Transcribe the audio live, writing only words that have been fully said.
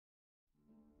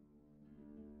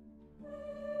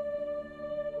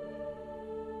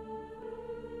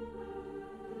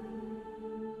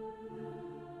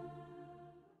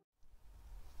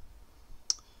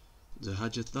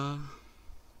Dh'y,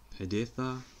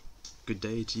 Hedetha, good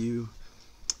day to you.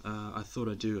 I thought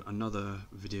I'd do another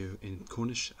video in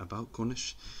Cornish, about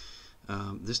Cornish.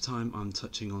 This time I'm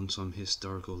touching on some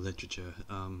historical literature.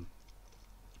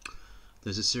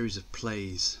 There's a series of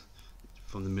plays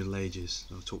from the Middle Ages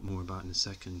I'll talk more about in a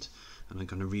second, and I'm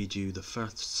going to read you the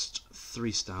first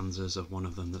three stanzas of one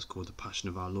of them that's called the Passion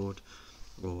of Our Lord,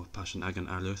 or Pascon Agan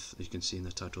Arloedh, as you can see in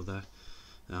the title there.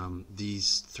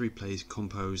 These three plays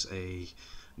compose a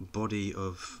body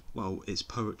of, well, it's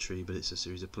poetry, but it's a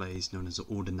series of plays known as the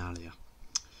Ordinalia.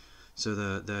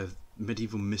 So they're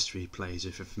medieval mystery plays,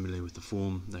 if you're familiar with the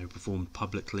form. They were performed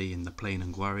publicly in the plain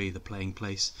and Gwari, the playing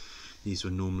place. These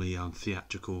were normally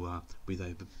theatrical,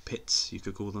 pits, you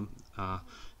could call them,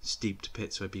 steeped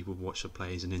pits where people would watch the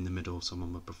plays, and in the middle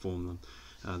someone would perform them.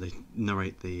 They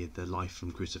narrate the life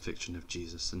and crucifixion of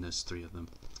Jesus, and there's three of them.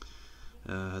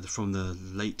 They're from the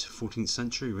late 14th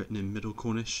century, written in Middle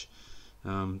Cornish.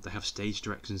 They have stage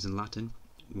directions in Latin.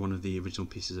 One of the original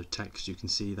pieces of text you can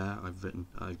see there I've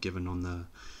given on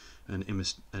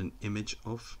an image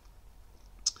of.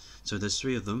 So there's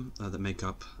three of them that make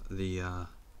up the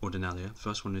Ordinalia. The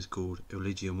first one is called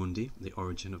Origine Mundi, the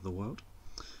origin of the world,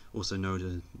 also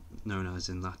known as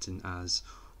in Latin as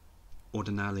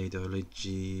Ordinale de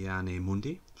Origine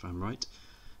Mundi, if I'm right.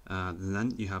 And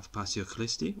then you have Passio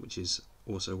Christi, which is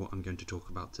also what I'm going to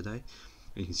talk about today.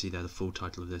 You can see there the full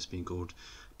title of this being called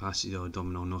Passio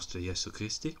Domino Nostro Yesu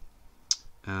Christi.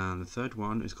 And the third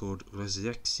one is called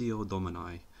Resurrectio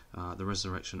Domini, the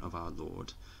resurrection of our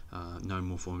Lord, known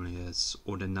more formally as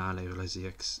Ordinale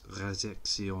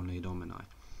Resurrectione Domini. I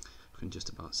can just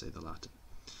about say the Latin.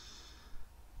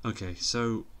 Okay,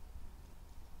 so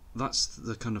that's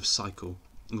the kind of cycle.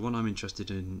 The one I'm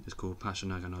interested in is called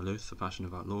Pascon Agan Arloedh, the Passion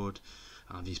of our Lord.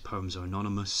 These poems are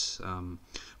anonymous,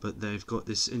 but they've got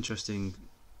this interesting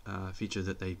feature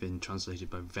that they've been translated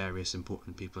by various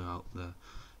important people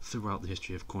throughout the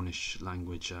history of Cornish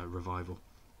language revival.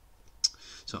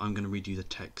 So I'm going to read you the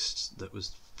text that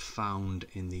was found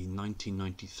in the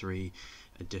 1993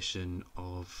 edition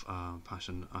of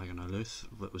Pascon Agan Arloedh,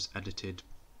 that was edited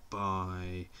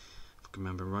by, if I can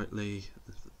remember rightly,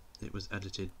 it was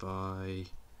edited by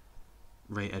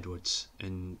Ray Edwards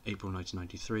in April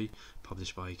 1993,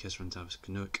 published by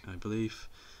Canuck, I believe.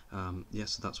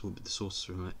 Yes, that's what the sources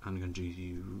from it. I'm going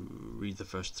to read the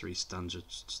first three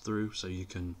stanzas through, so you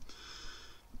can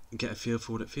get a feel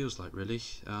for what it feels like, really.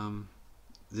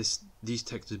 These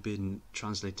texts have been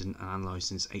translated and analysed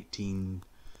since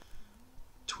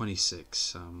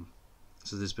 1826,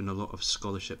 so there's been a lot of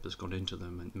scholarship that's gone into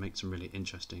them, and it makes them really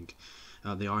interesting.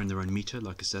 They are in their own metre,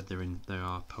 like I said, they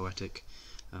are poetic.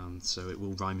 So it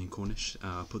will rhyme in Cornish.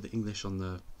 I'll put the English on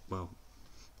the,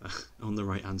 on the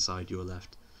right hand side, your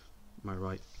left, my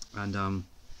right, and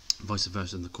vice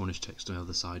versa in the Cornish text on the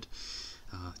other side.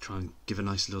 Try and give a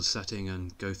nice little setting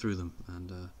and go through them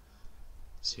and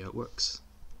see how it works.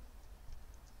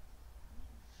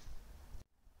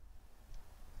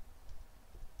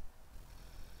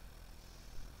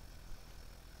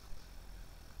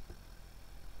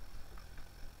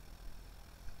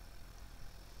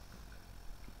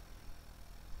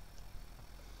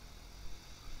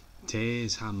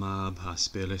 Tes hamab ha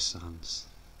Spyrys Sans,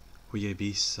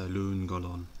 bis a leun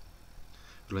golonn,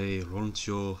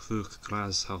 wrontyo dhywgh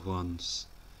gras ha whans,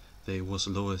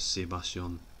 woslowes e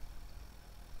Basshyon,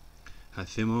 ha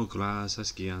dhymmo gras ha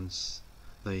skians,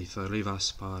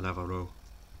 dherivas pa lavarow,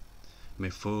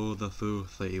 for the Dhuw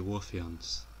dhe'n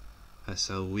wordhyans, ha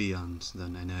selwyans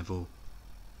dhe'n enevow.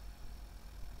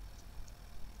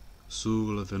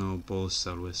 Suel vynno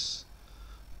selwys,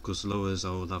 Goslowes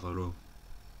o lavarow,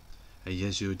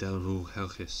 Yesu dell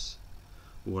helghys,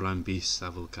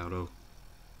 avel.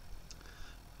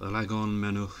 Lagon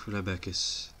menuch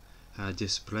rebekis, ha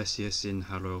disprecious in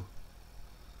harrow,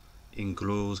 in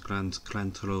gros grand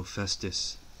clantro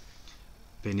festis,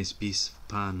 penis bis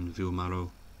pan vu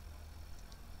marrow.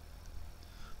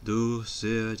 Dhuw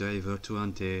de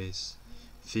virtuantes,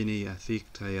 fini a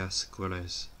fictaias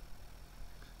quelles,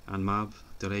 and mab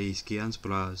de skians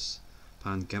bras,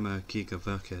 pan gemmer kiga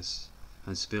verkes,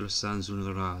 and Spyrys Sans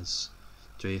ras,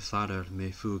 Dh'y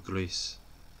me fu gris,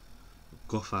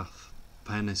 gofath,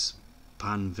 penis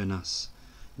pan vynnas,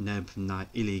 neb na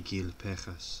illegil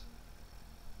pechas.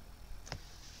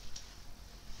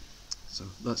 So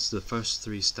that's the first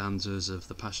three stanzas of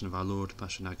the Passion of Our Lord,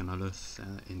 Pascon Agan Arloedh,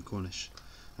 in Cornish,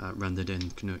 rendered in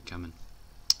Canuck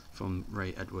from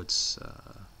Ray Edwards'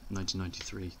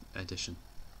 1993 edition.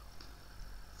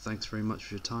 Thanks very much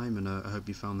for your time, and I hope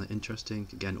you found that interesting.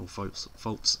 Again, all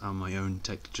faults are my own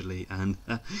textually and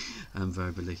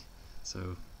verbally.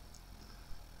 So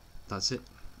that's it.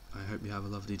 I hope you have a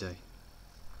lovely day.